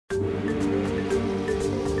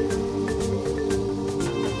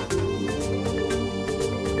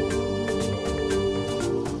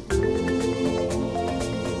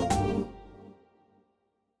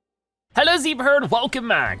is Zebra Herd, welcome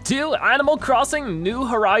back to Animal Crossing New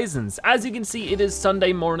Horizons. As you can see, it is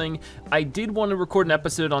Sunday morning. I did want to record an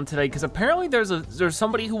episode on today because apparently there's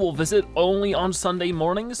somebody who will visit only on Sunday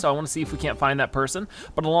mornings, so I want to see if we can't find that person.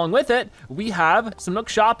 But along with it, we have some Nook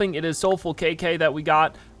shopping. It is Soulful KK that we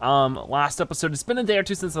got last episode. It's been a day or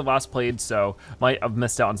two since I last played, so might have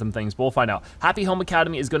missed out on some things, but we'll find out. Happy Home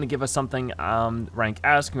Academy is going to give us something rank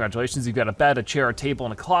S. Congratulations, you've got a bed, a chair, a table,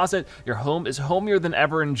 and a closet. Your home is homier than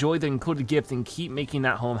ever. Enjoy the included gift and keep making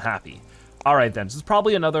that home happy. All right then, so it's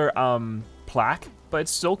probably another plaque, but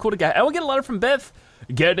it's still cool to get. And we'll get a letter from Biff.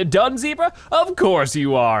 Getting it done, Zebra? Of course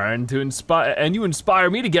you are, and you inspire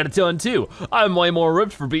me to get it done too. I'm way more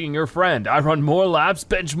ripped for being your friend. I run more laps,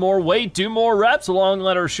 bench more weight, do more reps, long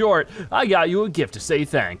letter short. I got you a gift to say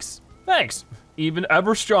thanks. Thanks, even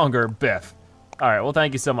ever stronger, Biff. All right, well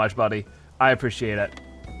thank you so much, buddy. I appreciate it.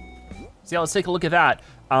 So yeah, let's take a look at that.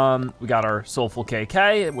 We got our Soulful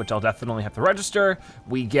KK, which I'll definitely have to register.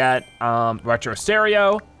 We get Retro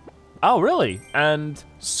Stereo. Oh, really? And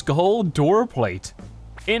Skull Door Plate.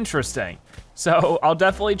 Interesting. So I'll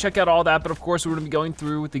definitely check out all that, but of course we're gonna be going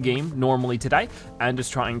through the game normally today and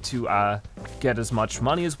just trying to get as much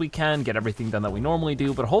money as we can, get everything done that we normally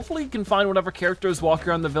do, but hopefully you can find whatever characters walk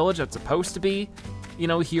around the village that's supposed to be, you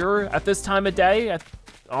know, here at this time of day,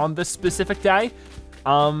 on this specific day.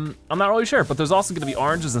 I'm not really sure, but there's also gonna be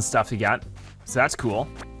oranges and stuff to get, so that's cool.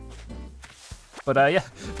 But yeah,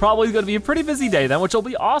 probably gonna be a pretty busy day then, which will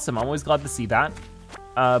be awesome. I'm always glad to see that.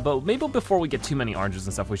 But maybe before we get too many oranges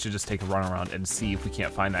and stuff, we should just take a run around and see if we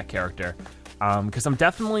can't find that character. Because I'm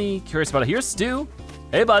definitely curious about it. Here's Stu.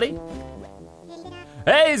 Hey, buddy.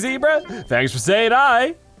 Hey, Zebra. Thanks for saying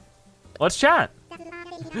hi. Let's chat.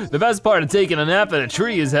 The best part of taking a nap at a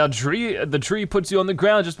tree is how the tree puts you on the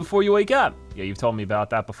ground just before you wake up. Yeah, you've told me about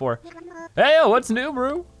that before. Hey, what's new,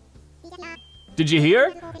 bro? Did you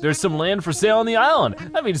hear? There's some land for sale on the island.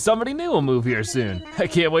 That means somebody new will move here soon. I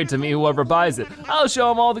can't wait to meet whoever buys it. I'll show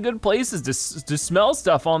them all the good places to smell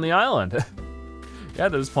stuff on the island. Yeah,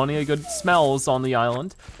 there's plenty of good smells on the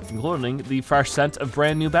island, including the fresh scent of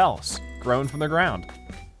brand new bells grown from the ground.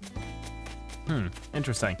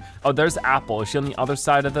 Interesting. Oh, there's Apple. Is she on the other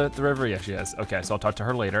side of the river? Yeah, she is. Okay, so I'll talk to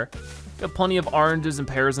her later. Got plenty of oranges and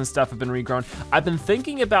pears and stuff have been regrown. I've been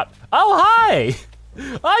thinking about, oh, hi!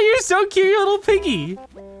 Oh, you're so cute, you little piggy.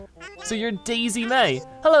 So you're Daisy Mae.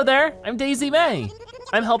 Hello there, I'm Daisy Mae.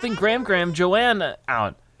 I'm helping Gram Joanne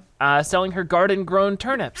out, selling her garden-grown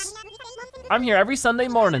turnips. I'm here every Sunday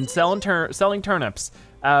morning selling turnips.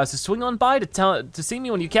 So swing on by to see me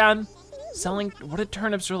when you can. What do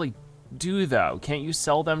turnips really do though? Can't you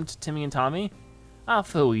sell them to Timmy and Tommy? Ah,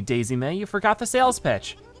 phooey, Daisy Mae, you forgot the sales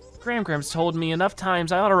pitch. Gram's told me enough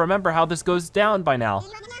times I ought to remember how this goes down by now.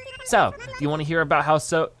 So, do you want to hear about how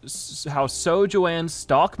Joanne's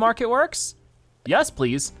stock market works? Yes,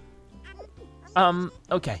 please.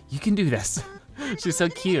 Okay, you can do this. She's so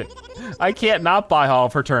cute. I can't not buy all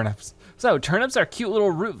of her turnips. So, turnips are a cute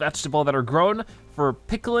little root vegetable that are grown for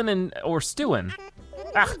pickling or stewing.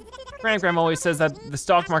 Ah, Gram always says that the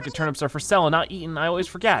stock market turnips are for selling, not eating. I always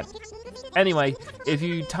forget. Anyway, if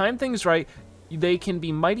you time things right, they can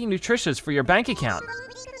be mighty nutritious for your bank account.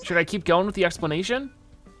 Should I keep going with the explanation?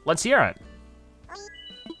 Let's hear it.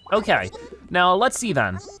 Okay, now let's see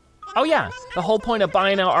then. Oh yeah, the whole point of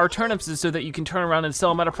buying out our turnips is so that you can turn around and sell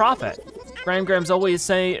them at a profit. Gram's always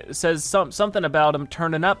says something about them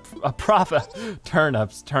turning up a profit.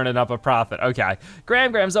 Turnips turning up a profit, okay.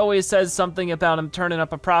 Gram's always says something about him turning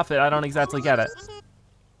up a profit. I don't exactly get it.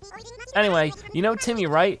 Anyway, you know Timmy,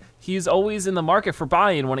 right? He's always in the market for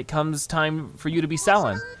buying when it comes time for you to be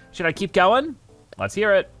selling. Should I keep going? Let's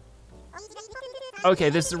hear it.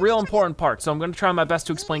 Okay, this is a real important part, so I'm gonna try my best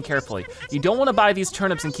to explain carefully. You don't wanna buy these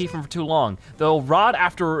turnips and keep them for too long. They'll rot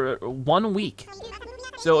after 1 week.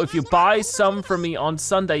 So if you buy some from me on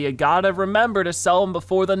Sunday, you gotta remember to sell them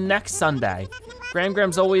before the next Sunday.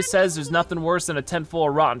 Gram's always says there's nothing worse than a tent full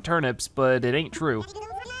of rotten turnips, but it ain't true.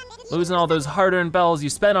 Losing all those hard-earned bells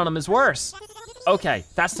you spent on them is worse. Okay,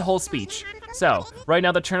 that's the whole speech. So, right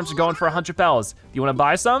now the turnips are going for 100 bells. Do you wanna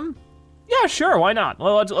buy some? Yeah, sure, why not?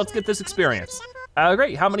 Well, let's get this experience.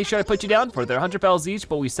 Great, how many should I put you down for? They're 100 bells each,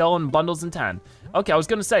 but we sell in bundles in 10. Okay, I was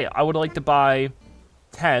gonna say, I would like to buy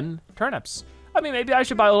 10 turnips. I mean, maybe I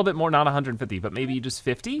should buy a little bit more, not 150, but maybe just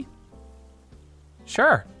 50?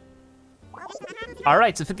 Sure. All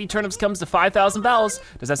right, so 50 turnips comes to 5,000 bells.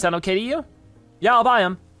 Does that sound okay to you? Yeah, I'll buy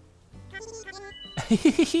them.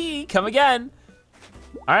 Come again.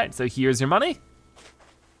 All right, so here's your money.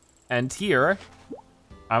 And here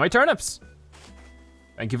are my turnips.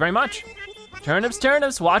 Thank you very much. Turnips,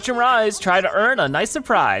 turnips, watch them rise. Try to earn a nice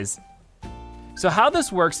surprise. So how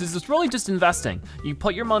this works is it's really just investing. You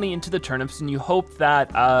put your money into the turnips and you hope that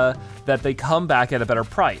that they come back at a better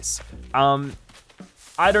price.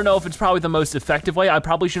 I don't know if it's probably the most effective way. I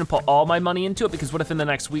probably shouldn't put all my money into it because what if in the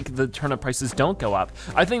next week the turnip prices don't go up?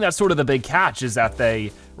 I think that's sort of the big catch is that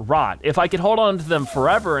they rot. If I could hold on to them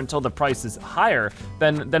forever until the price is higher,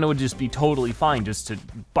 then it would just be totally fine just to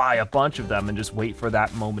buy a bunch of them and just wait for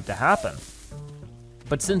that moment to happen.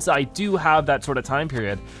 But since I do have that sort of time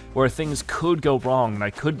period where things could go wrong and I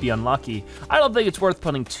could be unlucky, I don't think it's worth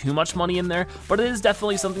putting too much money in there, but it is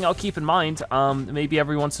definitely something I'll keep in mind. Maybe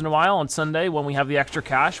every once in a while on Sunday when we have the extra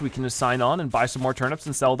cash, we can just sign on and buy some more turnips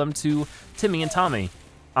and sell them to Timmy and Tommy.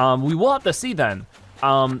 We will have to see then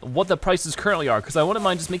what the prices currently are, because I wouldn't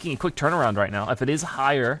mind just making a quick turnaround right now. If it is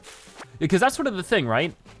higher, because that's sort of the thing,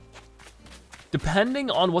 right? Depending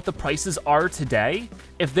on what the prices are today,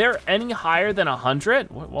 if they're any higher than 100,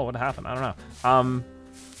 what would happen? I don't know.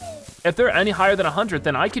 If they're any higher than 100,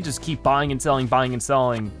 then I could just keep buying and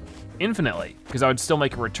selling infinitely, because I would still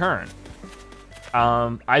make a return.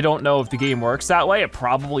 I don't know if the game works that way. It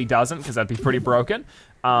probably doesn't, because that'd be pretty broken,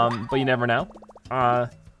 but you never know.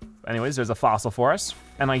 Anyways, there's a fossil for us,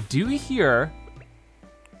 and I do hear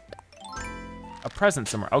a present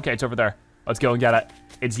somewhere. Okay, it's over there. Let's go and get it.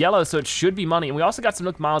 It's yellow, so it should be money. And we also got some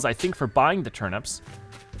Nook Miles, I think, for buying the turnips.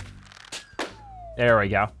 There we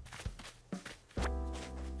go.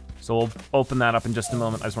 So we'll open that up in just a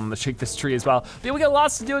moment. I just wanted to shake this tree as well. But yeah, we got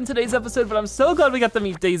lots to do in today's episode, but I'm so glad we got to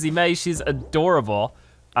meet Daisy Mae. She's adorable.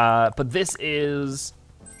 But this is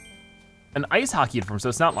an ice hockey uniform, so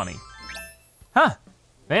it's not money. Huh,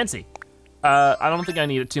 fancy. I don't think I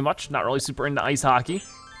need it too much. Not really super into ice hockey.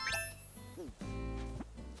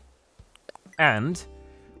 And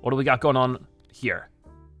what do we got going on here?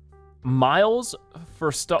 Miles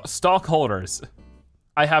for stockholders.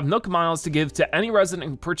 I have Nook Miles to give to any resident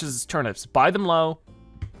who purchases turnips. Buy them low,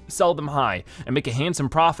 sell them high, and make a handsome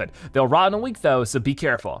profit. They'll rot in a week though, so be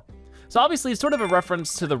careful. So obviously it's sort of a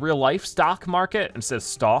reference to the real life stock market instead of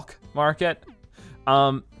stock market.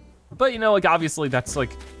 But you know, like obviously that's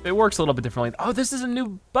like, it works a little bit differently. Oh, this is a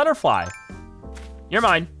new butterfly. You're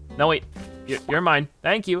mine. No, wait. You're mine,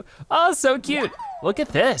 thank you. Oh, so cute. Look at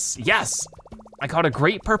this, yes. I caught a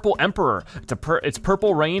great purple emperor. Its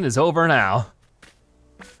purple reign is over now.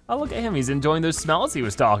 Oh, look at him, he's enjoying those smells he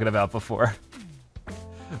was talking about before.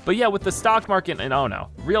 But yeah, with the stock market and oh no,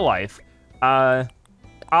 real life,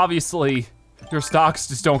 obviously your stocks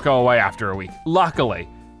just don't go away after a week, luckily.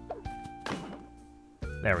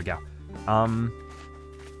 There we go.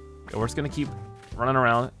 We're just gonna keep running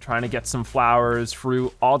around trying to get some flowers,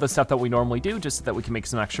 fruit, all the stuff that we normally do just so that we can make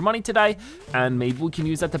some extra money today, and maybe we can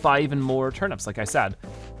use that to buy even more turnips, like I said.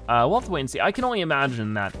 We'll have to wait and see. I can only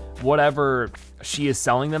imagine that whatever she is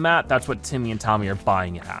selling them at, that's what Timmy and Tommy are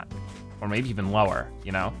buying it at, or maybe even lower,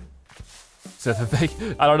 you know? So that they,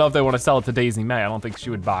 I don't know if they want to sell it to Daisy Mae. I don't think she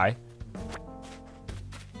would buy.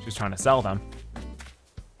 She's trying to sell them.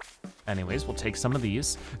 Anyways, we'll take some of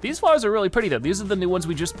these. These flowers are really pretty though. These are the new ones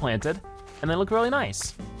we just planted, and they look really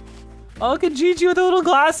nice. Oh, look at Gigi with the little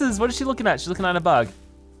glasses. What is she looking at? She's looking at a bug.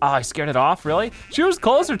 Oh, I scared it off, really? She was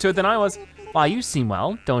closer to it than I was. Why, you seem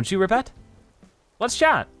well, don't you, Ripette? Let's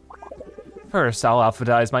chat. First, I'll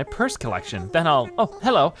alphabetize my purse collection. Then oh,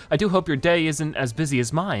 hello. I do hope your day isn't as busy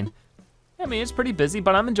as mine. I mean, it's pretty busy,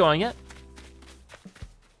 but I'm enjoying it.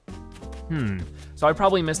 So I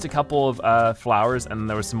probably missed a couple of flowers and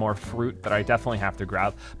there was some more fruit that I definitely have to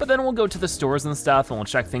grab. But then we'll go to the stores and stuff and we'll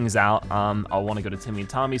check things out. I'll wanna go to Timmy and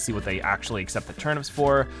Tommy, see what they actually accept the turnips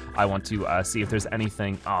for. I want to see if there's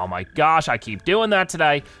anything, oh my gosh, I keep doing that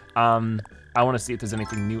today. I wanna see if there's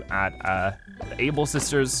anything new at the Able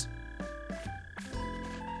Sisters.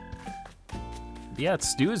 Yeah,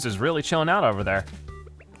 Stu's is really chilling out over there.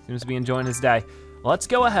 Seems to be enjoying his day. Let's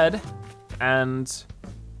go ahead and,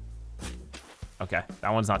 okay,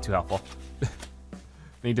 that one's not too helpful.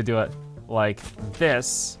 Need to do it like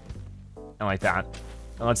this and like that.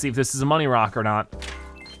 And let's see if this is a money rock or not.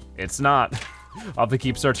 It's not. I'll have to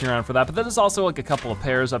keep searching around for that, but there's also like a couple of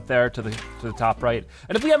pears up there to the top right.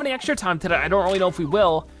 And if we have any extra time today, I don't really know if we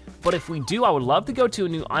will, but if we do, I would love to go to a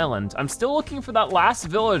new island. I'm still looking for that last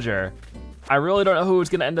villager. I really don't know who it's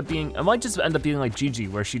gonna end up being. It might just end up being like Gigi,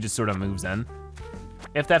 where she just sort of moves in.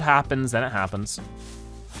 If that happens, then it happens.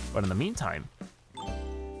 But in the meantime,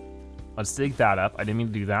 let's dig that up. I didn't mean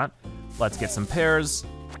to do that. Let's get some pears.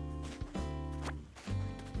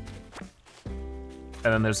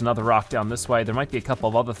 And then there's another rock down this way. There might be a couple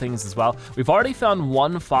of other things as well. We've already found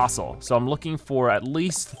one fossil, so I'm looking for at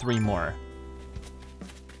least 3 more.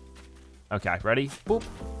 Okay, ready? Boop.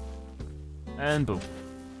 And boop.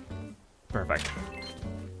 Perfect.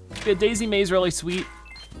 Yeah, Daisy Mae's really sweet.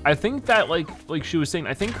 I think that like she was saying,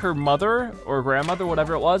 I think her mother or grandmother,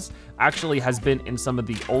 whatever it was, actually has been in some of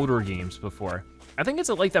the older games before. I think it's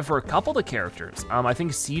like that for a couple of the characters. I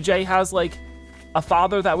think CJ has like a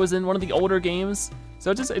father that was in one of the older games.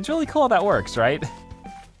 So it's really cool how that works, right?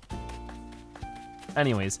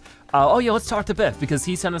 Anyways, oh yeah, let's talk to Biff because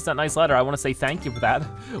he sent us that nice letter. I wanna say thank you for that.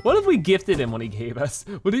 What if we gifted him when he gave us?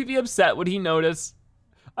 Would he be upset? Would he notice?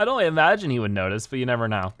 I don't imagine he would notice, but you never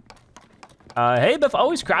know. Hey Biff,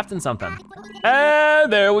 always crafting something.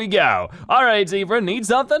 And there we go. All right, Zebra, need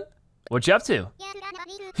something? What you up to?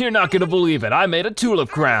 You're not gonna believe it, I made a tulip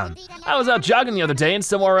crown. I was out jogging the other day and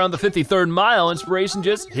somewhere around the 53rd mile, inspiration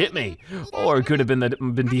just hit me. Or it could have been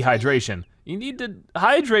dehydration. You need to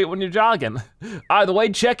hydrate when you're jogging. Either way,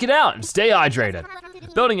 check it out and stay hydrated.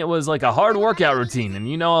 Building it was like a hard workout routine, and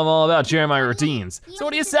you know I'm all about sharing my routines. So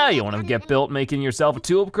what do you say, you wanna get built making yourself a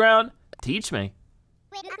tulip crown? Teach me.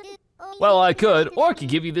 Well, I could, or I could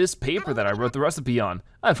give you this paper that I wrote the recipe on.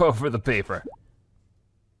 I vote for the paper.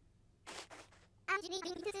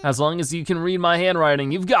 As long as you can read my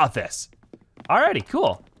handwriting, you've got this. Alrighty,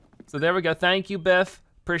 cool. So there we go, thank you, Biff.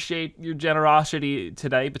 Appreciate your generosity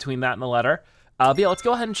today between that and the letter. But yeah, let's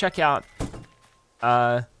go ahead and check out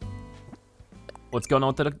what's going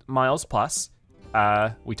on with the Miles Plus.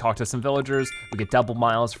 We talked to some villagers, we get double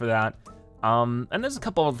miles for that. And there's a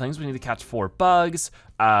couple other things. We need to catch 4 bugs,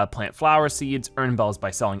 plant flower seeds, earn bells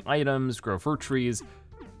by selling items, grow fruit trees.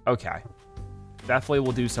 Okay, definitely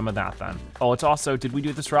we'll do some of that then. Oh, it's also, did we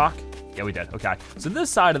do this rock? Yeah, we did, okay. So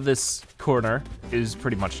this side of this corner is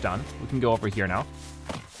pretty much done. We can go over here now.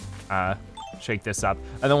 Shake this up.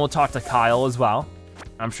 And then we'll talk to Kyle as well.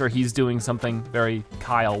 I'm sure he's doing something very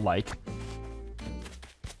Kyle-like.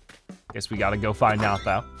 Guess we gotta go find out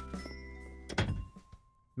though.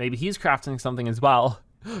 Maybe he's crafting something as well.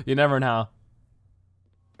 You never know.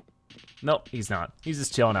 Nope, he's not. He's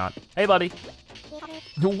just chilling out. Hey, buddy.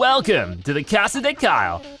 Welcome to the Casa de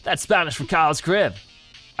Kyle. That's Spanish for Kyle's crib.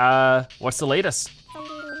 What's the latest?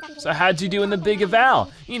 So how'd you do in the big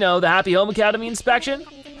eval? You know, the Happy Home Academy inspection?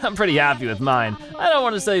 I'm pretty happy with mine. I don't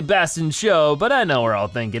want to say best in show, but I know we're all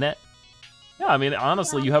thinking it. Yeah, I mean,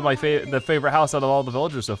 honestly, you have the favorite house out of all the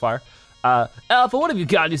villagers so far. Alpha, what have you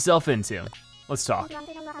gotten yourself into? Let's talk.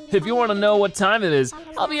 If you want to know what time it is,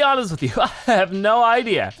 I'll be honest with you, I have no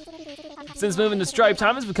idea. Since moving to Stripe,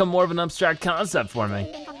 time has become more of an abstract concept for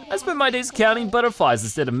me. I spend my days counting butterflies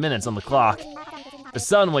instead of minutes on the clock. The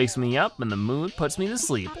sun wakes me up and the moon puts me to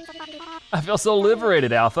sleep. I feel so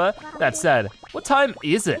liberated, Alpha. That said, what time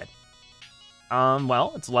is it?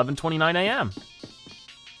 Well, it's 11:29 a.m.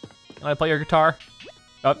 Can I play your guitar?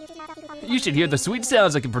 Oh, you should hear the sweet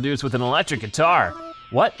sounds I can produce with an electric guitar.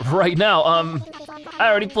 What, right now? I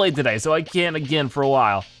already played today, so I can't again for a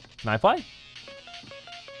while. Can I play?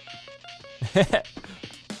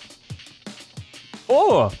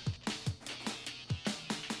 Oh!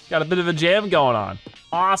 Got a bit of a jam going on.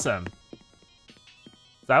 Awesome.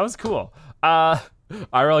 That was cool. I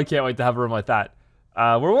really can't wait to have a room like that.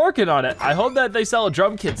 We're working on it. I hope that they sell a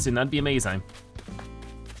drum kit soon, that'd be amazing.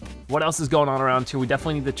 What else is going on around here? We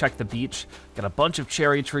definitely need to check the beach. Got a bunch of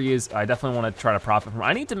cherry trees. I definitely want to try to profit from.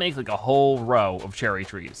 I need to make like a whole row of cherry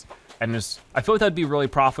trees. And I feel like that'd be really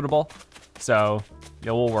profitable. So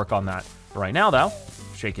yeah, we'll work on that. But right now though,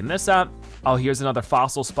 shaking this up. Oh, here's another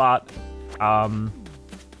fossil spot. I'll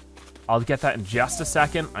get that in just a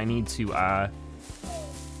second. I need to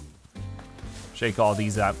shake all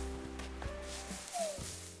these up.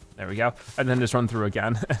 There we go. And then just run through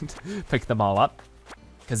again and pick them all up.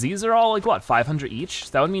 Because these are all like what, 500 each?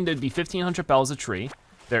 So that would mean there'd be 1,500 bells a tree.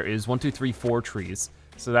 There is 1, 2, 3, 4 trees.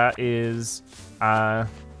 So that is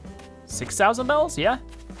 6,000 bells, yeah?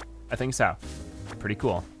 I think so. Pretty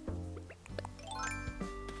cool.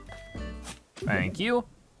 Thank you.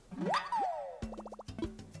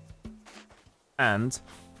 And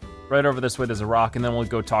right over this way there's a rock, and then we'll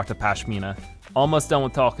go talk to Pashmina. Almost done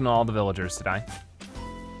with talking to all the villagers today.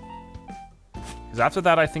 Because after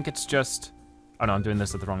that, I think it's just, oh no, I'm doing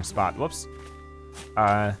this at the wrong spot, whoops.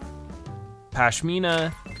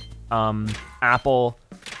 Pashmina, Apple,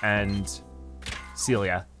 and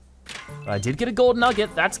Celia. But I did get a gold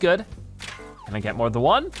nugget, that's good. Can I get more than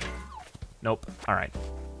one? Nope, all right.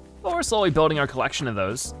 Well, we're slowly building our collection of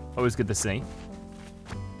those. Always good to see.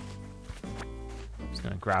 Just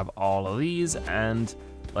gonna grab all of these and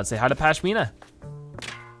let's say hi to Pashmina.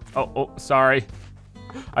 Oh, sorry.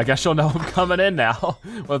 I guess you'll know I'm coming in now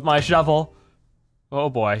with my shovel. Oh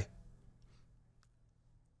boy.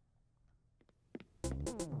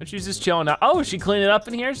 And she's just chilling out. Oh, is she cleaning up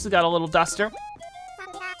in here? She's got a little duster.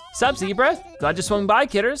 Sup, Zebra? Glad you swung by,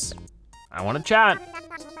 kidders. I wanna chat.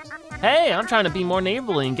 Hey, I'm trying to be more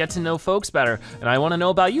neighborly and get to know folks better, and I wanna know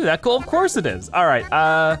about you. That cool? Of course it is. All right,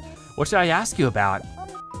 what should I ask you about?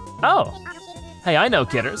 Oh, hey, I know,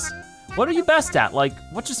 kidders. What are you best at? Like,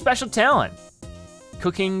 what's your special talent?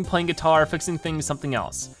 Cooking, playing guitar, fixing things, something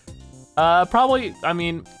else. Probably, I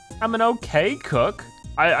mean, I'm an okay cook.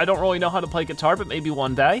 I don't really know how to play guitar, but maybe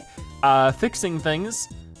one day. Fixing things,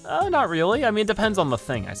 not really. I mean, it depends on the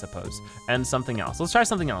thing, I suppose. And something else. Let's try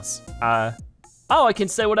something else. Oh, I can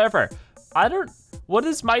say whatever. What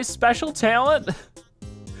is my special talent?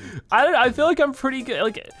 I feel like I'm pretty good,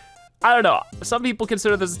 like, I don't know. Some people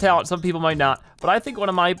consider this a talent, some people might not. But I think one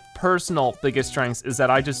of my personal biggest strengths is that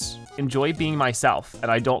I just enjoy being myself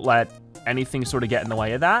and I don't let anything sort of get in the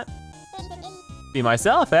way of that. Be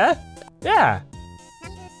myself, eh? Yeah.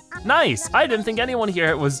 Nice. I didn't think anyone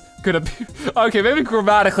here was gonna be, okay, maybe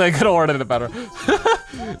grammatically I could have worded it better.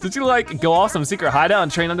 Did you like go off some secret hideout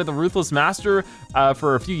and train under the ruthless master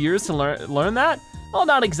for a few years to learn that? Well,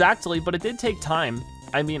 not exactly, but it did take time.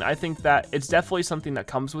 I mean, I think that it's definitely something that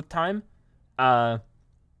comes with time. Because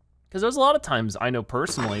there's a lot of times I know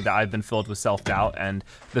personally that I've been filled with self-doubt and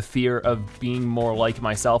the fear of being more like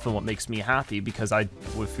myself and what makes me happy, because I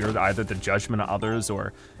would fear either the judgment of others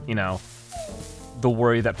or, you know, the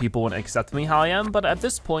worry that people wouldn't accept me how I am. But at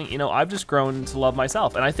this point, you know, I've just grown to love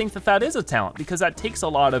myself. And I think that that is a talent because that takes a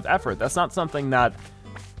lot of effort. That's not something that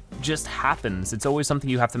just happens. It's always something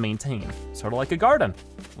you have to maintain. Sort of like a garden,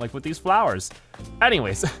 like with these flowers.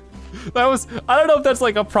 Anyways, that was, I don't know if that's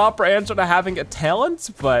like a proper answer to having a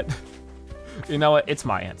talent, but you know what, it's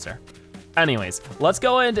my answer. Anyways, let's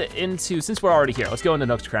go into, since we're already here, let's go into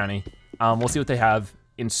Nook's Cranny. We'll see what they have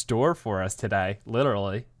in store for us today,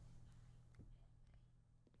 literally.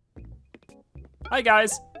 Hi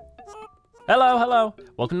guys. Hello, hello.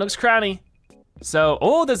 Welcome to Nook's Cranny. So,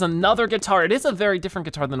 oh, there's another guitar. It is a very different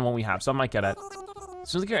guitar than the one we have, so I might get it.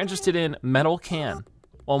 Seems like you're interested in metal can.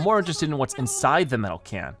 Well, I'm more interested in what's inside the metal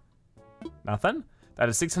can. Nothing? That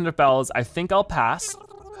is 600 bells. I think I'll pass,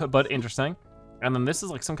 but interesting. And then this is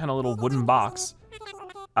like some kind of little wooden box.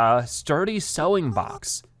 Sturdy sewing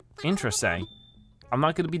box. Interesting. I'm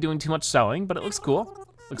not gonna be doing too much sewing, but it looks cool.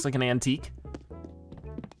 Looks like an antique.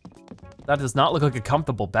 That does not look like a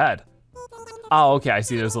comfortable bed. Oh, okay, I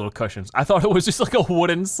see there's little cushions. I thought it was just like a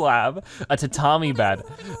wooden slab, a tatami bed.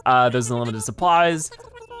 There's unlimited supplies.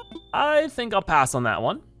 I think I'll pass on that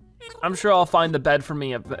one. I'm sure I'll find the bed for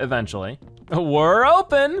me eventually. We're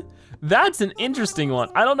open. That's an interesting one.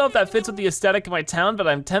 I don't know if that fits with the aesthetic of my town, but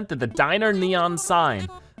I'm tempted. The diner neon sign.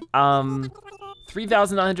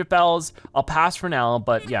 3,900 bells. I'll pass for now,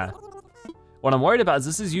 but yeah. What I'm worried about is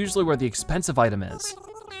this is usually where the expensive item is.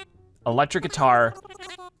 Electric guitar.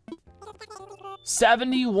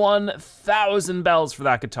 71,000 bells for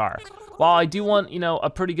that guitar. While I do want, you know, a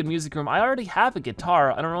pretty good music room, I already have a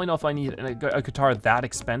guitar. I don't really know if I need a guitar that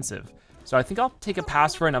expensive. So I think I'll take a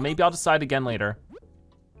pass for it. Now maybe I'll decide again later.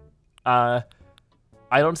 I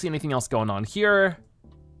don't see anything else going on here.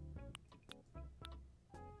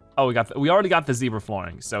 Oh, we already got the zebra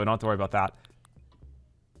flooring, so we don't have to worry about that.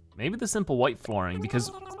 Maybe the simple white flooring,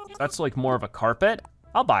 because that's like more of a carpet.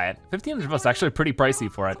 I'll buy it. 1,500 bucks, actually pretty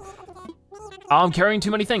pricey for it. I'm carrying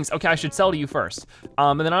too many things. Okay, I should sell to you first.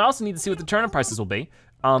 And then I also need to see what the turnip prices will be.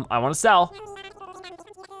 I wanna sell.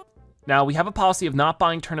 Now, we have a policy of not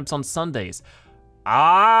buying turnips on Sundays.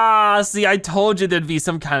 Ah, see, I told you there'd be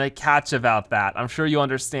some kind of catch about that. I'm sure you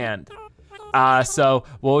understand. So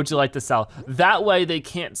what would you like to sell? That way they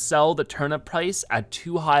can't sell the turnip price at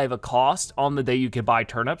too high of a cost on the day you could buy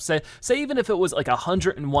turnips. Say even if it was like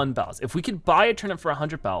 101 bells. If we could buy a turnip for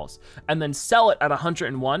 100 bells and then sell it at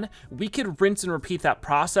 101, we could rinse and repeat that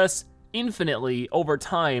process infinitely over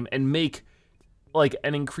time and make like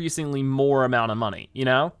an increasingly more amount of money, you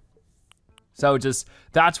know? So just,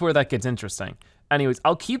 that's where that gets interesting. Anyways,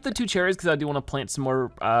 I'll keep the 2 cherries because I do want to plant some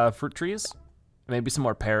more fruit trees, maybe some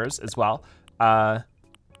more pears as well. But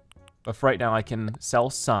for right now I can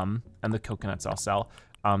sell some, and the coconuts I'll sell.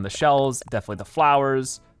 The shells, definitely the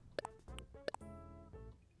flowers.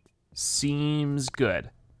 Seems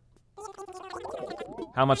good.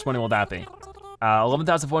 How much money will that be?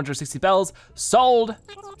 11,460 bells, sold.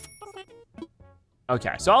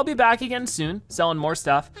 Okay, so I'll be back again soon, selling more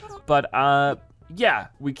stuff. But yeah,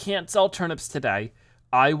 we can't sell turnips today.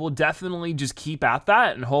 I will definitely just keep at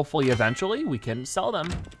that, and hopefully eventually we can sell them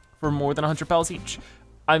for more than 100 bells each.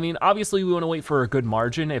 I mean, obviously we wanna wait for a good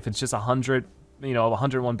margin. If it's just 100, you know,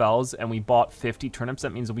 101 bells and we bought 50 turnips,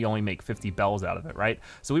 that means we only make 50 bells out of it, right?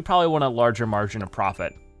 So we probably want a larger margin of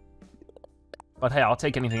profit. But hey, I'll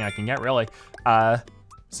take anything I can get, really.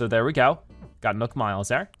 So there we go. Got Nook Miles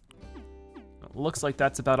there. Looks like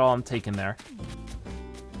that's about all I'm taking there.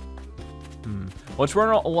 Let's run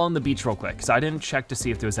along the beach real quick, because I didn't check to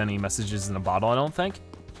see if there was any messages in the bottle, I don't think.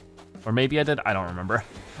 Or maybe I did, I don't remember.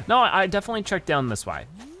 No, I definitely checked down this way.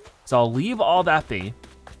 So I'll leave all that be,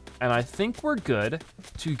 and I think we're good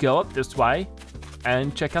to go up this way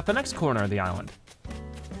and check out the next corner of the island.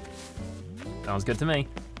 Sounds good to me.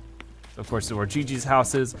 Of course, there were Gigi's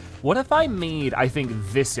houses. What if I made, I think,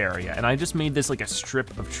 this area, and I just made this like a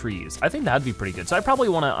strip of trees? I think that'd be pretty good. So I probably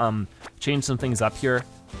wanna change some things up here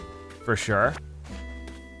for sure.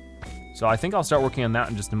 So I think I'll start working on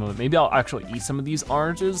that in just a moment. Maybe I'll actually eat some of these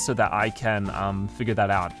oranges so that I can figure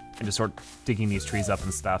that out and just start digging these trees up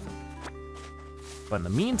and stuff. But in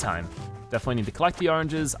the meantime, definitely need to collect the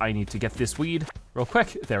oranges. I need to get this weed real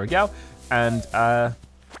quick. There we go. And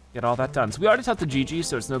get all that done. So we already talked to Gigi,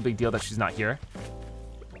 so it's no big deal that she's not here.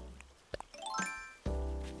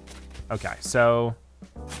 Okay, so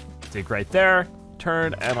dig right there,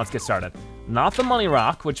 turn, and let's get started. Not the money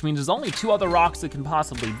rock, which means there's only 2 other rocks that can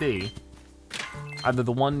possibly be. Either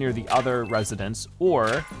the one near the other residence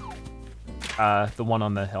or the one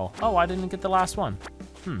on the hill. Oh, I didn't get the last one.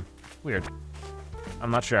 Weird.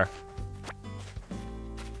 I'm not sure.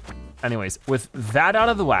 Anyways, with that out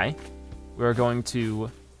of the way, we're going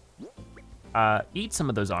to eat some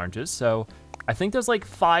of those oranges. So I think there's like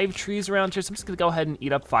 5 trees around here, so I'm just gonna go ahead and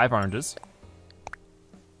eat up 5 oranges.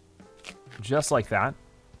 Just like that.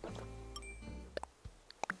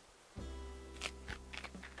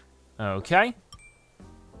 Okay.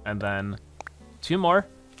 And then 2 more.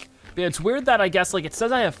 But it's weird that I guess, like, it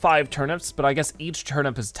says I have 5 turnips, but I guess each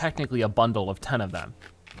turnip is technically a bundle of 10 of them.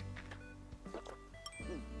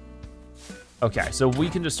 Okay, so we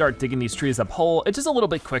can just start digging these trees up whole. It's just a little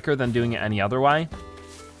bit quicker than doing it any other way.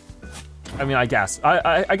 I mean, I guess.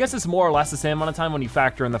 I guess it's more or less the same amount of time when you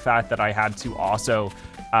factor in the fact that I had to also,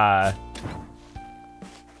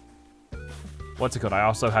 what's it called? I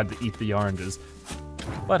also had to eat the oranges.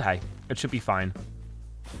 But hey, it should be fine.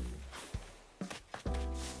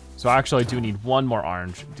 So I actually do need 1 more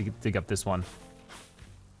orange to dig up this one.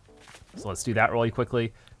 So let's do that really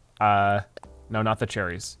quickly. No, not the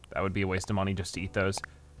cherries. That would be a waste of money just to eat those.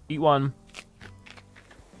 Eat 1.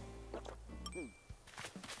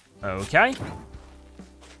 Okay.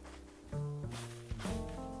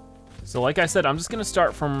 So like I said, I'm just gonna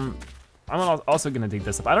start from, I'm also gonna dig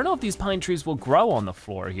this up. I don't know if these pine trees will grow on the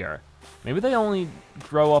floor here. Maybe they only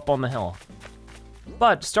grow up on the hill.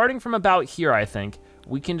 But starting from about here, I think,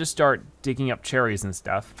 we can just start digging up cherries and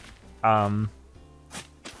stuff. That's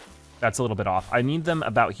a little bit off. I need them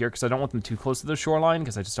about here because I don't want them too close to the shoreline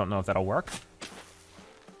because I just don't know if that'll work.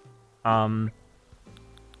 But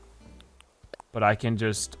I can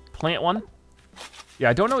just plant one. Yeah,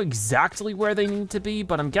 I don't know exactly where they need to be,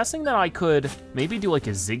 but I'm guessing that I could maybe do like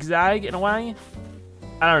a zigzag in a way.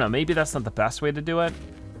 I don't know, maybe that's not the best way to do it.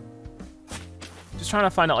 Just trying to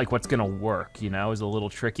find out like what's gonna work, you know, is a little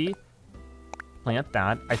tricky. Plant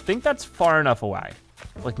that. I think that's far enough away.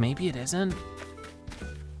 Like maybe it isn't.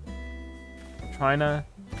 Trying to,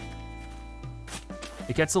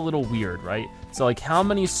 it gets a little weird, right? So like how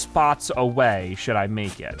many spots away should I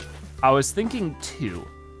make it? I was thinking 2.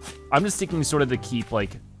 I'm just thinking sort of to keep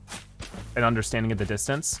like an understanding of the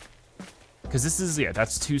distance. Cause this is, yeah,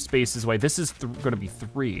 that's 2 spaces away. This is gonna be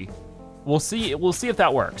 3. We'll see if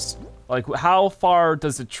that works. Like how far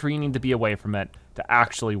does the tree need to be away from it to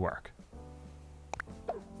actually work?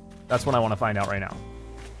 That's what I wanna find out right now.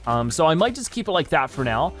 So I might just keep it like that for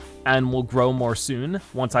now, and we'll grow more soon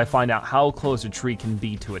once I find out how close a tree can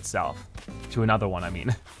be to itself. To another one, I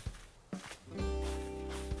mean.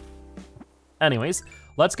 Anyways,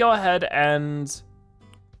 let's go ahead and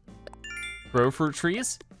grow fruit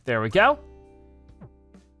trees. There we go.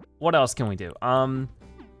 What else can we do? I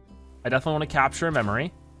definitely want to capture a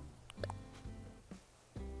memory.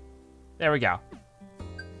 There we go.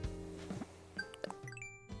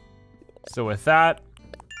 So with that,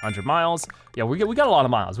 100 miles. Yeah, we got a lot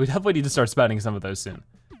of miles. We definitely need to start spending some of those soon.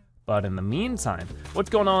 But in the meantime, what's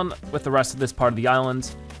going on with the rest of this part of the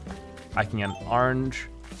island? I can get an orange,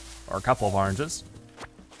 or a couple of oranges.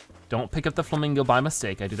 Don't pick up the flamingo by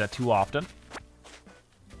mistake. I do that too often.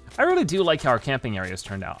 I really do like how our camping areas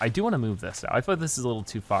turned out. I do want to move this out. I thought this is a little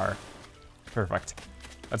too far. Perfect.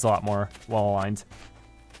 That's a lot more well-aligned.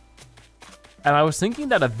 And I was thinking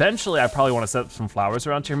that eventually I probably want to set up some flowers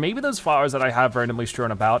around here. Maybe those flowers that I have randomly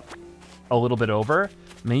strewn about a little bit over,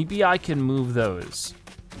 maybe I can move those.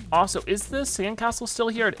 Also, is the sandcastle still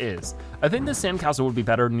here? It is. I think the sandcastle would be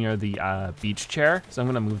better near the beach chair, so I'm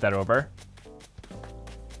gonna move that over.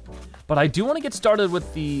 But I do want to get started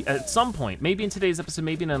with the, at some point, maybe in today's episode,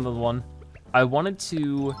 maybe in another one, I wanted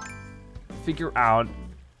to figure out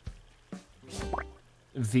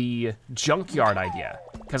the junkyard idea,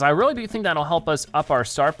 because I really do think that'll help us up our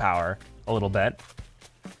star power a little bit.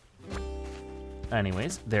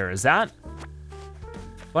 Anyways, there is that.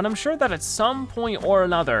 But I'm sure that at some point or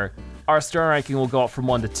another, our star ranking will go up from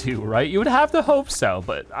 1 to 2, right? You would have to hope so,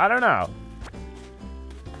 but I don't know.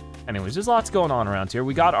 Anyways, there's lots going on around here.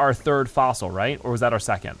 We got our 3rd fossil, right? Or was that our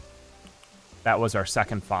 2nd? That was our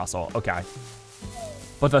 2nd fossil, okay.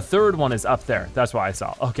 But the 3rd one is up there. That's what I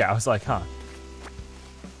saw. Okay, I was like, huh.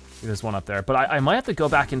 There's one up there, but I might have to go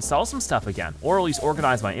back and sell some stuff again, or at least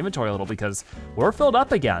organize my inventory a little because we're filled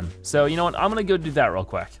up again. So you know what, I'm gonna go do that real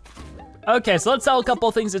quick. Okay, so let's sell a couple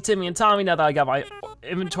of things to Timmy and Tommy now that I got my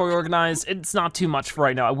inventory organized. It's not too much for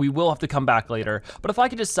right now. We will have to come back later, but if I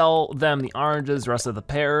could just sell them the oranges, the rest of the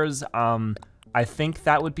pears, I think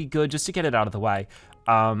that would be good just to get it out of the way.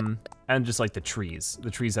 And just like the trees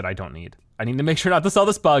that I don't need. I need to make sure not to sell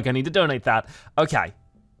this bug. I need to donate that. Okay.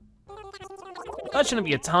 That shouldn't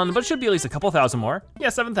be a ton, but it should be at least a couple thousand more. Yeah,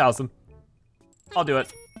 7,000. I'll do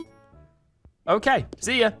it. Okay,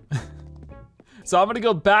 see ya. So I'm gonna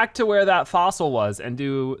go back to where that fossil was and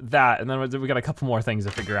do that, and then we got a couple more things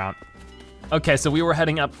to figure out. Okay, so we were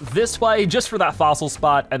heading up this way just for that fossil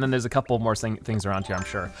spot, and then there's a couple more things around here, I'm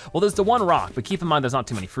sure. Well, there's the one rock, but keep in mind there's not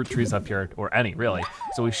too many fruit trees up here, or any really,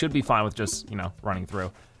 so we should be fine with just, you know, running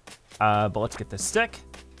through. But let's get this stick,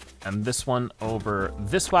 and this one over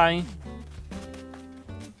this way.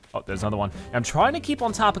 Oh, there's another one. I'm trying to keep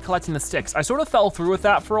on top of collecting the sticks. I sort of fell through with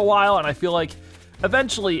that for a while, and I feel like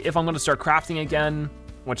eventually, if I'm gonna start crafting again,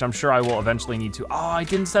 which I'm sure I will eventually need to. Oh, I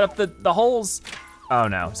didn't set up the holes. Oh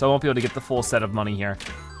no, so I won't be able to get the full set of money here.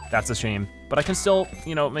 That's a shame, but I can still,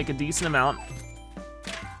 you know, make a decent amount.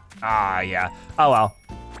 Ah, yeah, oh well.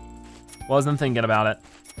 Wasn't thinking about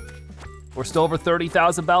it. We're still over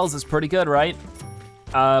 30,000 bells, is pretty good, right?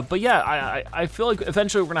 But yeah, I feel like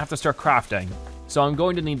eventually we're gonna have to start crafting. So I'm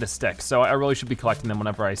going to need the sticks, so I really should be collecting them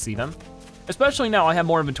whenever I see them. Especially now I have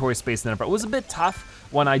more inventory space than ever. It was a bit tough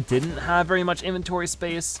when I didn't have very much inventory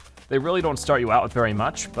space. They really don't start you out with very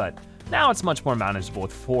much, but now it's much more manageable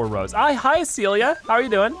with 4 rows. Hi Celia, how are you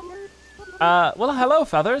doing? Well, hello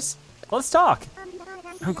Feathers, let's talk.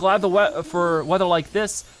 I'm glad for weather like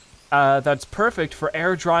this, that's perfect for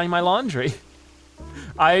air drying my laundry.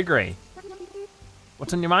 I agree.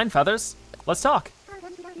 What's on your mind, Feathers? Let's talk.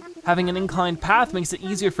 Having an inclined path makes it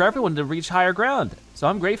easier for everyone to reach higher ground, so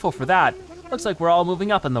I'm grateful for that. Looks like we're all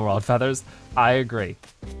moving up in the world, Feathers. I agree.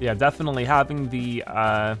 Yeah, definitely having the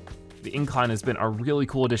incline has been a really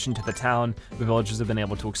cool addition to the town. The villagers have been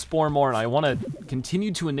able to explore more, and I want to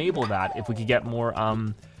continue to enable that. If we could get more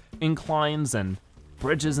inclines and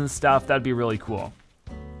bridges and stuff, that'd be really cool.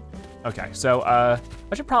 Okay, so I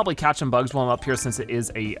should probably catch some bugs while I'm up here since it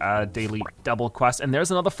is a daily double quest. And there's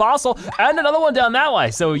another fossil and another one down that way.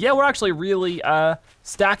 So yeah, we're actually really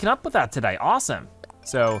stacking up with that today, awesome.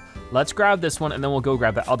 So let's grab this one and then we'll go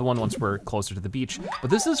grab that other one once we're closer to the beach. But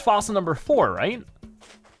this is fossil number 4, right?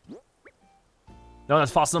 No, that's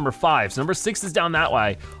fossil number 5. So number 6 is down that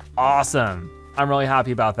way. Awesome, I'm really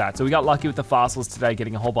happy about that. So we got lucky with the fossils today,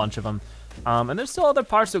 getting a whole bunch of them. And there's still other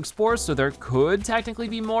parts to explore, so there could technically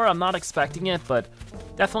be more. I'm not expecting it, but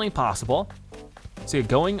definitely possible. So you're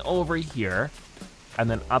going over here and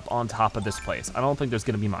then up on top of this place. I don't think there's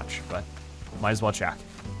gonna be much, but might as well check.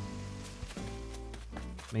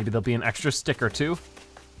 Maybe there'll be an extra stick or 2.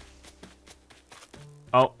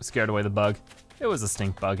 Oh, scared away the bug. It was a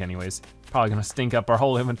stink bug anyways. Probably gonna stink up our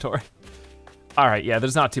whole inventory. All right, yeah,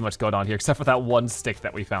 there's not too much going on here except for that one stick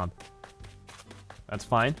that we found. That's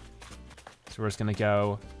fine. So we're just gonna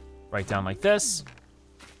go right down like this,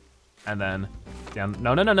 and then down,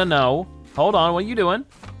 no. Hold on, what are you doing?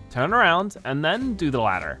 Turn around, and then do the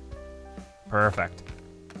ladder. Perfect.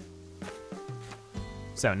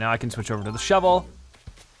 So now I can switch over to the shovel,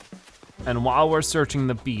 and while we're searching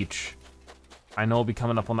the beach, I know we'll be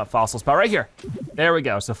coming up on that fossil spot right here. There we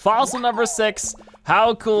go, so fossil number 6,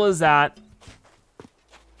 how cool is that?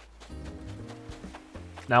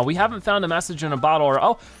 Now we haven't found a message in a bottle or,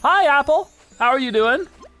 oh, hi Apple. How are you doing?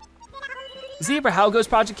 Zebra, how goes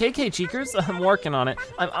Project KK, Cheekers? I'm working on it.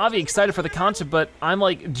 I'm obviously excited for the concept, but I'm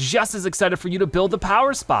like just as excited for you to build the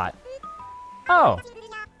power spot. Oh,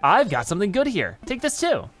 I've got something good here. Take this too.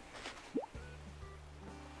 All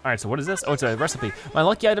right, so what is this? Oh, it's a recipe. My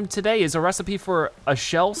lucky item today is a recipe for a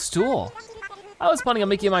shell stool. I was planning on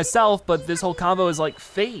making it myself, but this whole combo is like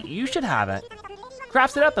fate. You should have it.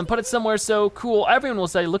 Craft it up and put it somewhere so cool. Everyone will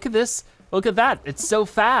say, look at this, look at that. It's so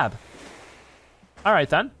fab. All right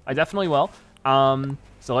then, I definitely will.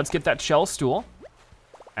 So let's get that shell stool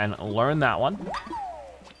and learn that one.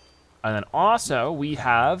 And then also we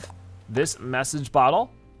have this message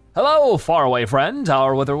bottle Hello, faraway friend.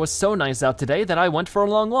 Our weather was so nice out today that I went for a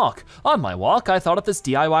long walk. On my walk, I thought of this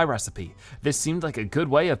DIY recipe. This seemed like a good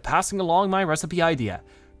way of passing along my recipe idea.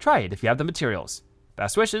 Try it if you have the materials.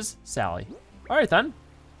 Best wishes, Sally. All right then.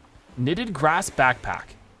 Knitted grass backpack.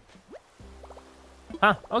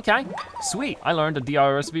 Huh, okay, sweet. I learned a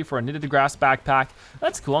DIY recipe for a knitted grass backpack.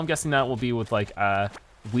 That's cool, I'm guessing that will be with like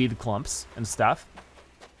weed clumps and stuff.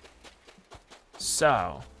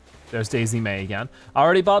 So, there's Daisy Mae again. I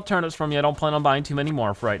already bought turnips from you. I don't plan on buying too many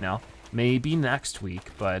more for right now. Maybe next week,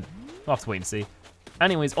 but we'll have to wait and see.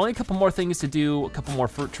 Anyways, only a couple more things to do, a couple more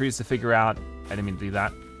fruit trees to figure out. I didn't mean to do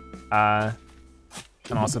that.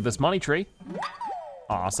 And also this money tree.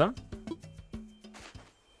 Awesome. So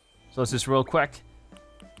let's just real quick.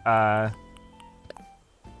 Bury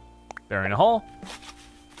in a hole.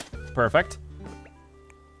 Perfect.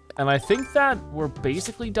 And I think that we're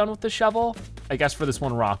basically done with the shovel. I guess for this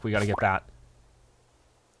one rock, we gotta get that.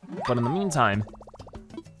 But in the meantime,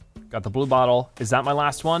 got the blue bottle. Is that my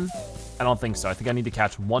last one? I don't think so. I think I need to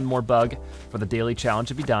catch one more bug for the daily challenge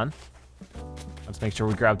to be done. Let's make sure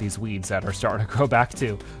we grab these weeds that are starting to grow back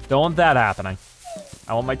too. Don't want that happening.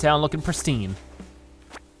 I want my town looking pristine.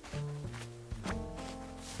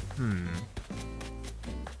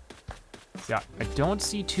 Yeah, I don't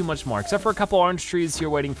see too much more, except for a couple orange trees here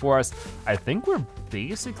waiting for us. I think we're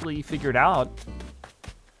basically figured out.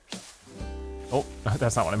 Oh,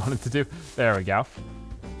 that's not what I wanted to do. There we go.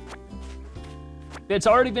 It's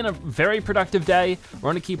already been a very productive day. We're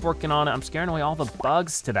gonna keep working on it. I'm scaring away all the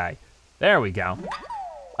bugs today. There we go.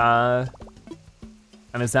 And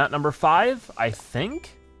is that number 5, I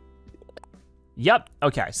think? Yep,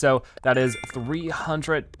 okay, so that is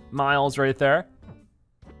 300 miles right there.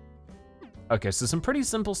 Okay, so some pretty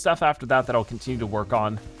simple stuff after that that I'll continue to work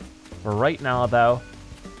on. For right now though,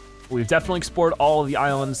 we've definitely explored all of the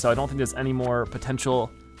islands, so I don't think there's any more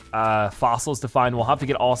potential fossils to find. We'll have to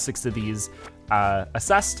get all 6 of these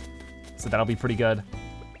assessed, so that'll be pretty good.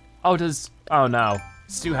 Oh no,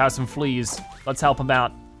 Stu has some fleas. Let's help him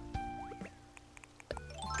out.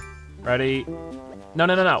 Ready?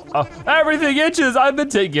 No. Oh, everything itches. I've been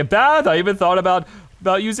taking a bath. I even thought about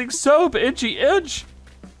using soap, itchy itch.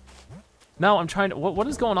 No, I'm trying to, what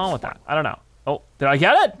is going on with that? I don't know. Oh, did I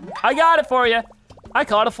get it? I got it for you. I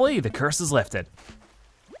caught a flea, the curse is lifted.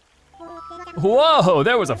 Whoa,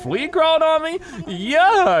 there was a flea crawling on me?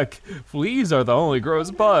 Yuck, fleas are the only gross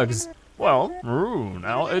bugs. Well,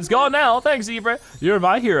 now it's gone now. Thanks, Zebra, you're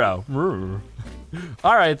my hero.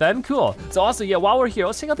 All right then, cool. So also, yeah, while we're here,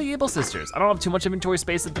 let's check out the Able Sisters. I don't have too much inventory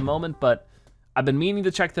space at the moment, but I've been meaning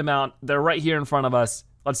to check them out. They're right here in front of us.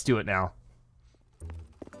 Let's do it now.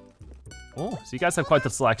 Oh, so you guys have quite the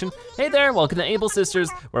selection. Hey there, welcome to Able Sisters,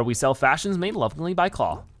 where we sell fashions made lovingly by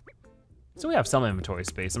Claw. So we have some inventory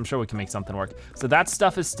space. I'm sure we can make something work. So that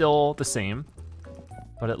stuff is still the same,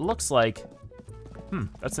 but it looks like,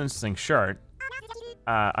 that's an interesting shirt.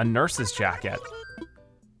 A nurse's jacket.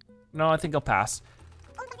 No, I think I'll pass.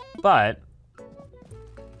 But,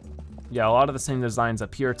 yeah, a lot of the same designs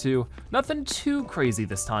up here too. Nothing too crazy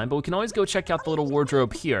this time, but we can always go check out the little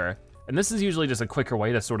wardrobe here. And this is usually just a quicker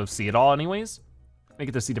way to sort of see it all anyways. Make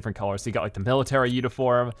it to see different colors. So you got like the military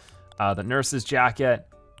uniform, the nurse's jacket.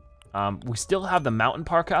 We still have the mountain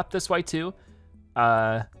parka up this way too.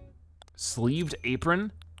 Sleeved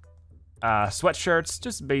apron, sweatshirts,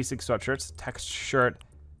 just basic sweatshirts, text shirt,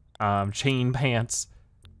 chain pants,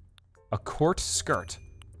 a court skirt,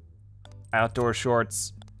 outdoor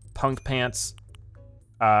shorts, punk pants,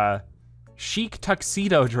 chic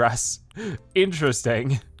tuxedo dress,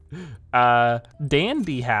 interesting.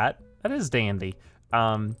 Dandy hat, that is dandy.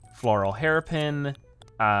 Floral hairpin,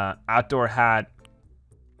 outdoor hat,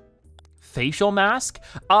 facial mask.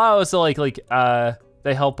 Oh, so like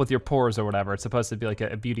they help with your pores or whatever. It's supposed to be like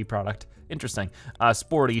a beauty product. Interesting.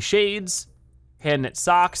 Sporty shades, hand knit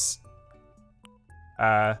socks,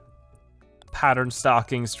 pattern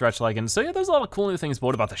stockings, stretch leggings. So yeah, there's a lot of cool new things. But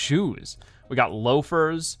what about the shoes? We got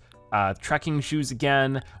loafers, trekking shoes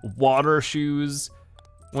again, water shoes,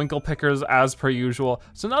 winkle pickers as per usual.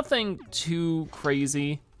 So nothing too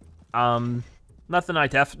crazy. Nothing I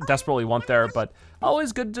desperately want there, but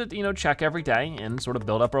always good to check every day and sort of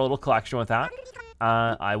build up our little collection with that.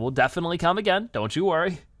 I will definitely come again, don't you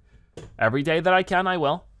worry. Every day that I can, I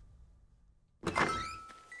will.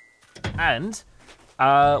 And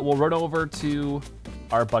we'll run over to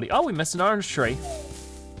our buddy. Oh, we missed an orange tree.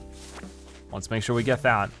 Let's make sure we get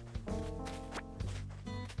that.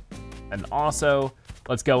 And also,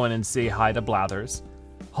 let's go in and say hi to Blathers.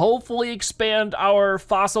 Hopefully expand our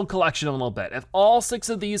fossil collection a little bit. If all 6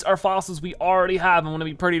 of these are fossils we already have, I'm gonna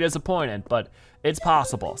be pretty disappointed, but it's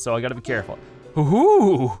possible, so I gotta be careful.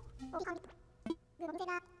 Ooh.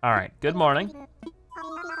 All right, good morning.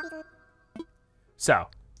 So,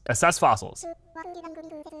 assess fossils.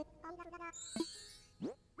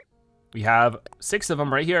 We have 6 of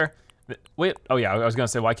them right here. Wait, oh yeah, I was gonna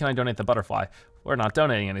say, why can't I donate the butterfly? We're not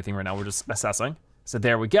donating anything right now, we're just assessing. So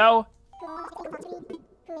there we go.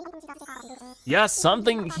 Yes,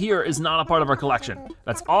 something here is not a part of our collection.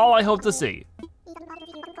 That's all I hope to see.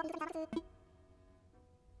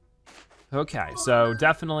 Okay, so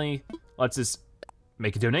definitely, let's just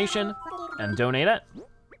make a donation and donate it.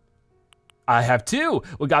 I have 2.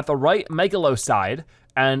 We got the right megalocide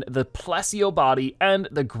and the plesio body and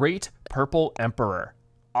the great purple emperor.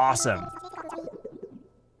 Awesome.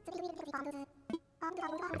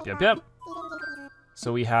 Yep.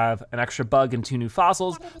 So we have an extra bug and 2 new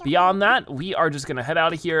fossils. Beyond that, we are just gonna head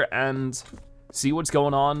out of here and see what's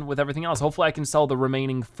going on with everything else. Hopefully I can sell the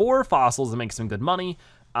remaining 4 fossils and make some good money.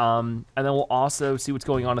 And then we'll also see what's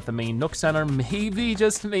going on at the main Nook Center. Maybe,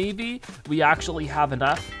 just maybe, we actually have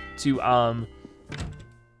enough to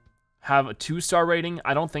have a 2-star rating.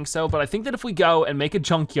 I don't think so, but I think that if we go and make a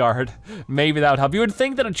junkyard, maybe that would help. You would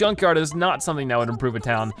think that a junkyard is not something that would improve a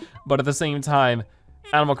town, but at the same time,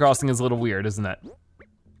 Animal Crossing is a little weird, isn't it?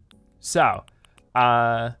 So,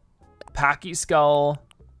 Packy Skull,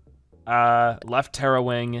 Left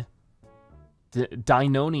Terrawing,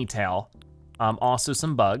 Deinoni Tail, also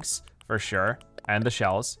some bugs, for sure, and the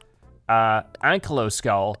shells. Ankylo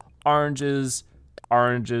Skull, oranges,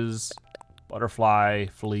 butterfly,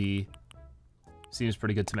 flea. Seems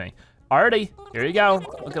pretty good to me. Alrighty, here you go.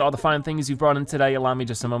 Look at all the fine things you brought in today. Allow me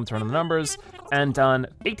just a moment to run the numbers. And done,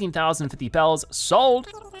 18,050 bells sold.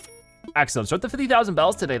 Excellent, so at the 50,000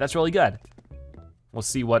 bells today, that's really good. We'll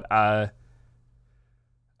see what the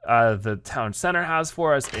town center has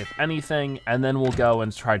for us, if anything, and then we'll go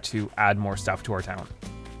and try to add more stuff to our town.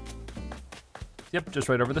 Yep, just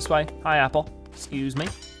right over this way. Hi, Apple, excuse me.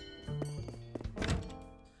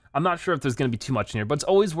 I'm not sure if there's gonna be too much in here, but it's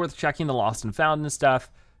always worth checking the lost and found and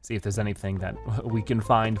stuff, see if there's anything that we can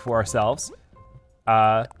find for ourselves.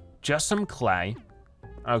 Just some clay,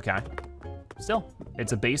 okay. Still,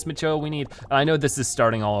 it's a base material we need. And I know this is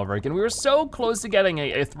starting all over again. We were so close to getting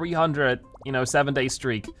a 300, 7-day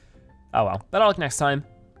streak. Oh well, better luck next time.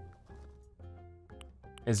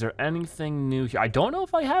 Is there anything new here? I don't know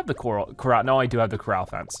if I have the corral. No, I do have the corral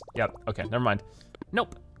fence. Yep, okay, never mind.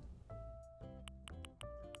 Nope.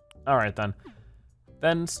 All right then.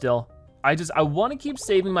 Then still, I wanna keep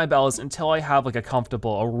saving my bells until I have like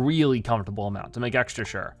a really comfortable amount to make extra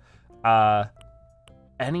sure.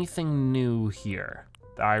 Anything new here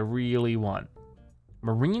that I really want?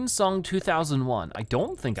 Marine Song 2001. I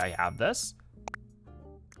don't think I have this.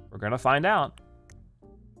 We're gonna find out.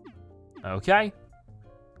 Okay.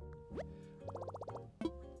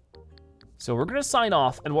 So we're gonna sign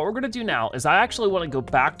off, and what we're gonna do now is I actually wanna go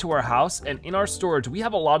back to our house, and in our storage, we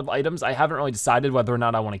have a lot of items. I haven't really decided whether or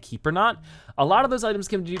not I wanna keep or not. A lot of those items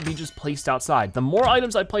can be just placed outside. The more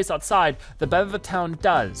items I place outside, the better the town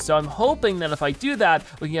does. So I'm hoping that if I do that,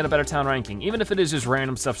 we can get a better town ranking, even if it is just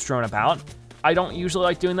random stuff strewn about. I don't usually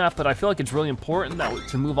like doing that, but I feel like it's really important that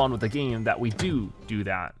to move on with the game that we do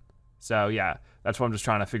that. So yeah, that's what I'm just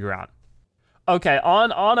trying to figure out. Okay,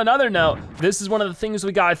 on another note, this is one of the things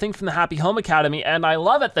we got, I think, from the Happy Home Academy, and I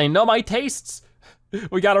love it, they know my tastes.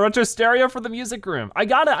 We got a retro stereo for the music room. I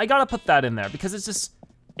gotta put that in there because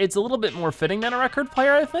it's a little bit more fitting than a record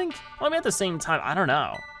player, I think. Well, I mean, at the same time, I don't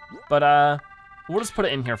know. But we'll just put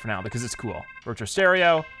it in here for now because it's cool. Retro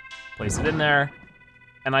stereo, place it in there,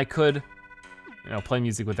 and I could, play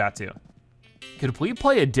music with that too. Could we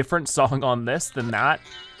play a different song on this than that?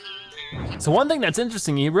 So one thing that's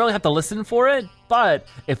interesting, you really have to listen for it, but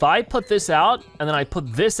if I put this out and then I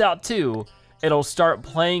put this out too, it'll start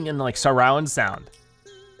playing in like surround sound.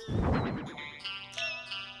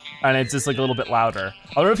 And it's just like a little bit louder.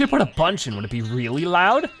 I wonder if you put a bunch in, would it be really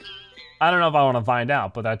loud? I don't know if I wanna find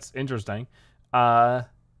out, but that's interesting. So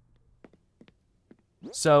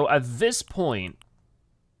at this point,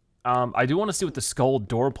 I do wanna see what the skull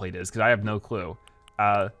door plate is because I have no clue.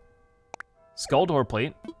 Skull door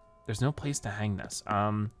plate. There's no place to hang this.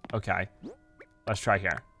 Okay, let's try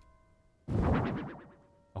here.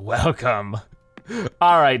 Welcome.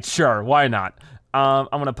 All right, sure, why not? I'm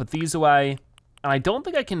gonna put these away. And I don't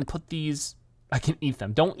think I can put these, I can eat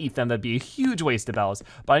them. Don't eat them, that'd be a huge waste of bells.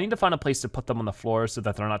 But I need to find a place to put them on the floor so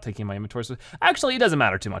that they're not taking my inventory. So actually, it doesn't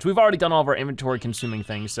matter too much. We've already done all of our inventory consuming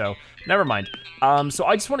things, so never mind. So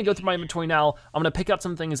I just wanna go through my inventory now. I'm gonna pick out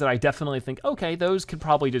some things that I definitely think, okay, those could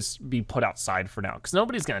probably just be put outside for now, because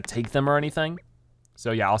nobody's gonna take them or anything.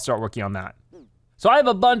 So yeah, I'll start working on that. So I have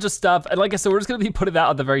a bunch of stuff, and like I said, we're just gonna be putting that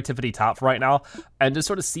on the very tippity top right now and just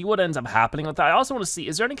sort of see what ends up happening with that. I also wanna see,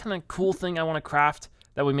 is there any kind of cool thing I wanna craft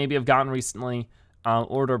that we maybe have gotten recently,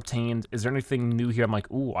 or obtained? Is there anything new here I'm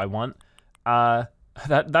like, ooh, I want? That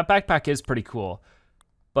backpack is pretty cool.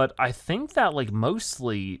 But I think that like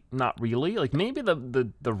mostly, not really. Like maybe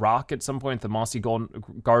the rock at some point, the mossy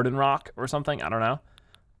golden garden rock or something, I don't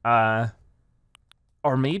know.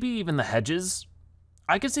 Or maybe even the hedges.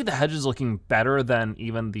 I could see the hedges looking better than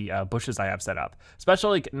even the bushes I have set up,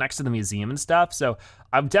 especially like next to the museum and stuff. So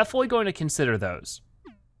I'm definitely going to consider those.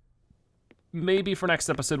 Maybe for next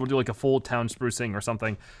episode, we'll do like a full town sprucing or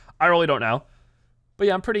something. I really don't know. But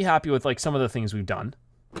yeah, I'm pretty happy with like some of the things we've done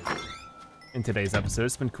in today's episode.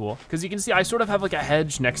 It's been cool. Because you can see I sort of have like a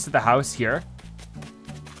hedge next to the house here.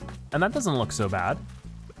 And that doesn't look so bad.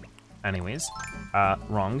 Anyways,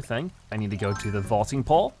 wrong thing. I need to go to the vaulting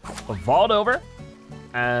pole. We'll vault over.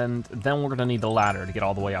 And then we're gonna need the ladder to get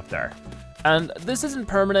all the way up there. And this isn't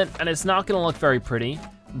permanent and it's not gonna look very pretty.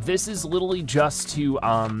 This is literally just to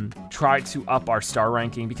try to up our star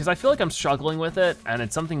ranking because I feel like I'm struggling with it and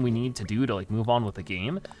it's something we need to do to like move on with the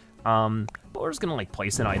game. But we're just gonna like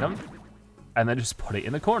place an item and then just put it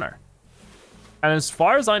in the corner. And as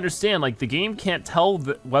far as I understand, like the game can't tell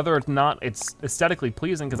whether or not it's aesthetically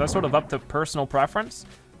pleasing because that's sort of up to personal preference.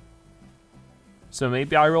 So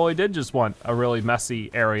maybe I really did just want a really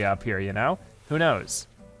messy area up here, you know? Who knows?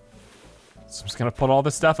 So I'm just gonna put all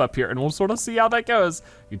this stuff up here and we'll sort of see how that goes.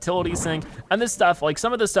 Utility sink, and this stuff, like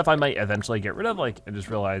some of this stuff I might eventually get rid of, like, and just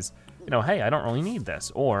realize, you know, hey, I don't really need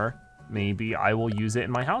this. Or maybe I will use it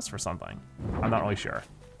in my house for something. I'm not really sure.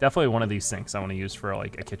 Definitely one of these sinks I wanna use for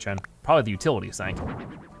like a kitchen. Probably the utility sink.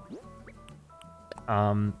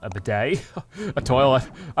 A bidet, a toilet.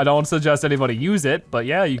 I don't suggest anybody use it, but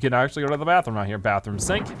yeah, you can actually go to the bathroom out here. Bathroom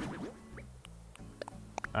sink.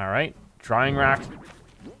 All right, drying rack.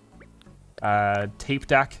 Tape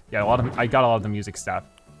deck. Yeah, I got a lot of the music stuff.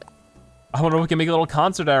 I wonder if we can make a little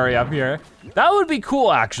concert area up here. That would be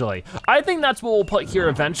cool, actually. I think that's what we'll put here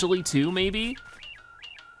eventually too, maybe.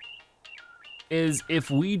 Is if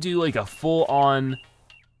we do like a full on,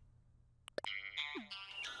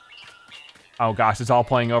 oh gosh, it's all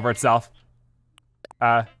playing over itself.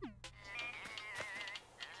 Oh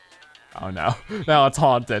no, now it's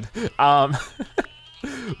haunted. But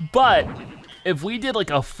if we did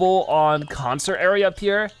like a full on concert area up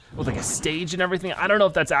here with like a stage and everything, I don't know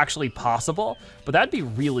if that's actually possible, but that'd be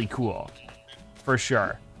really cool, for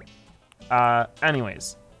sure.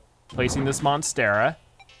 Anyways, placing this Monstera.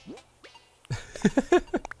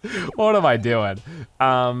 What am I doing?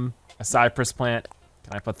 A cypress plant,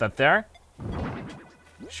 can I put that there?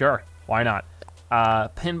 Sure, why not?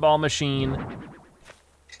 Pinball machine.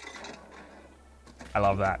 I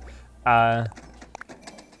love that.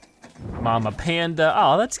 Mama panda,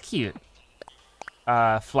 oh, that's cute.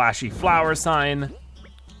 Flashy flower sign.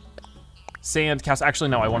 Sand castle, actually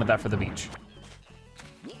no, I wanted that for the beach.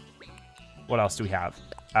 What else do we have?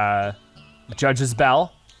 Judge's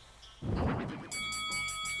bell.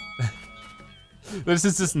 This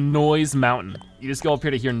is just noise mountain. You just go up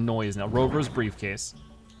here to hear noise. Now, Rover's briefcase,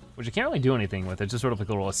 which you can't really do anything with. It's just sort of like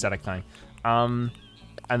a little aesthetic thing. And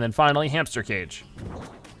then finally, hamster cage.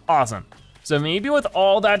 Awesome. So maybe with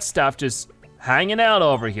all that stuff just hanging out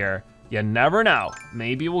over here, you never know.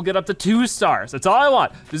 Maybe we'll get up to 2 stars. That's all I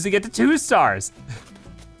want, just to get to 2 stars.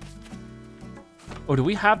 Oh, do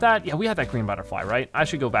we have that? Yeah, we have that green butterfly, right? I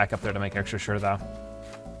should go back up there to make extra sure though.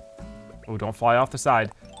 Oh, don't fly off the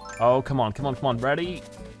side. Oh, come on, come on, come on, ready?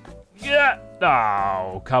 Yeah,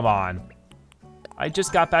 oh, come on. I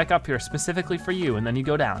just got back up here specifically for you and then you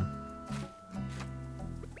go down.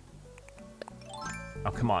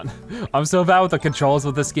 Oh, come on. I'm so bad with the controls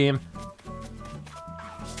with this game.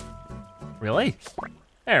 Really?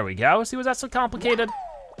 There we go, see, was that so complicated?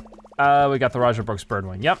 We got the Roger Brooks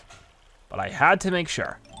Birdwing, yep. But I had to make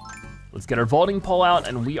sure. Let's get our vaulting pole out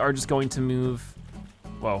and we are just going to move,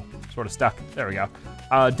 whoa, sort of stuck, there we go.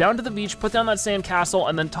 Down to the beach, put down that sand castle,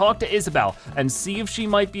 and then talk to Isabel and see if she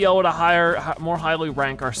might be able to more highly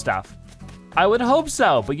rank our stuff. I would hope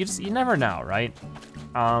so, but you never know, right?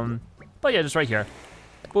 But yeah, just right here.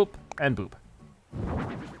 Boop and boop.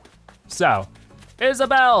 So,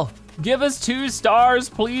 Isabel, give us 2 stars,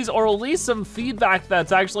 please, or at least some feedback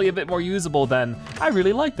that's actually a bit more usable than, I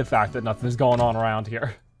really like the fact that nothing's going on around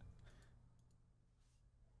here.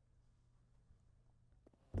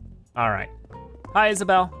 All right. Hi,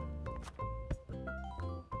 Isabel.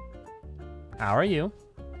 How are you?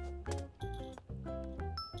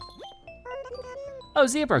 Oh,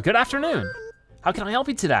 Zebra, good afternoon. How can I help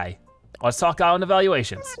you today? Let's talk island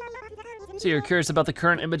evaluations. So you're curious about the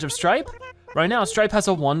current image of Stripe? Right now, Stripe has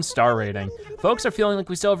a 1-star rating. Folks are feeling like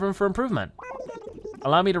we still have room for improvement.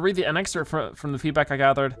 Allow me to read an excerpt from the feedback I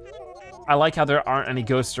gathered. I like how there aren't any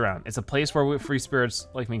ghosts around. It's a place where free spirits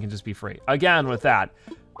like me can just be free. Again with that.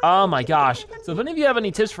 Oh my gosh. So if any of you have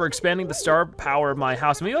any tips for expanding the star power of my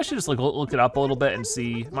house, maybe I should just like look it up a little bit and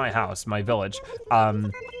see my house, my village,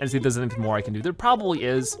 and see if there's anything more I can do. There probably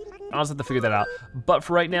is. I'll just have to figure that out. But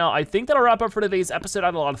for right now, I think that'll wrap up for today's episode. I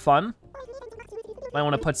had a lot of fun. I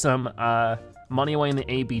wanna put some money away in the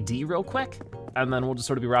ABD real quick, and then we'll just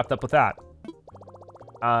sort of be wrapped up with that.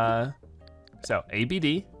 So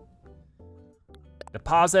ABD,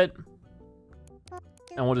 deposit,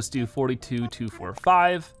 and we'll just do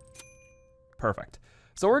 42,245. Perfect.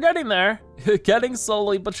 So we're getting there, getting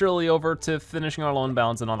slowly but surely over to finishing our loan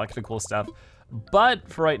balance and all that kind of cool stuff. But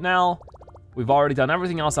for right now, we've already done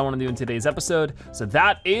everything else I wanna do in today's episode. So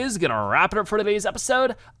that is gonna wrap it up for today's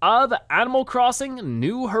episode of Animal Crossing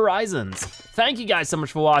New Horizons. Thank you guys so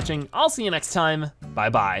much for watching. I'll see you next time.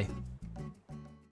 Bye-bye.